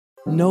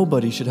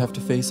Nobody should have to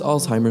face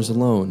Alzheimer's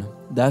alone.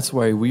 That's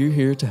why we're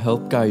here to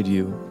help guide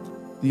you.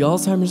 The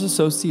Alzheimer's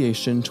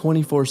Association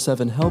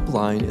 24/7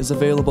 Helpline is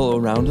available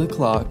around the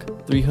clock,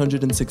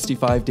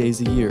 365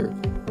 days a year.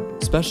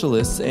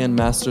 Specialists and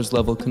master's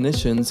level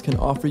clinicians can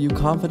offer you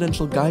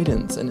confidential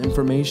guidance and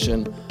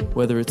information,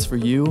 whether it's for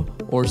you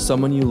or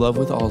someone you love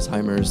with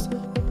Alzheimer's.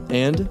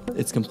 And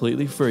it's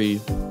completely free.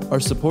 Our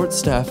support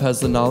staff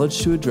has the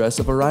knowledge to address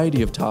a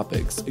variety of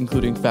topics,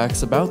 including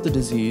facts about the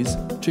disease,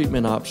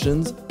 treatment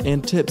options,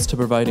 and tips to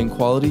providing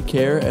quality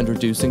care and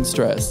reducing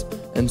stress,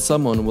 and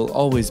someone will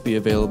always be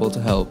available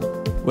to help.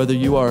 Whether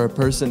you are a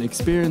person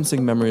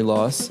experiencing memory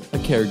loss, a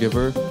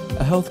caregiver,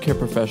 a healthcare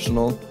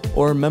professional,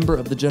 or a member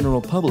of the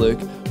general public,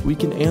 we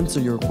can answer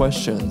your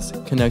questions,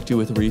 connect you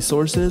with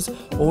resources,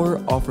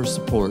 or offer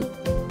support.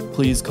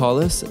 Please call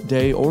us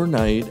day or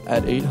night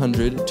at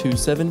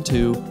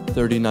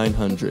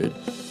 800-272-3900.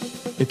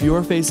 If you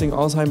are facing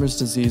Alzheimer's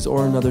disease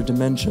or another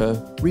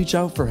dementia, reach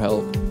out for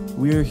help.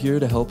 We are here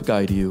to help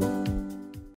guide you.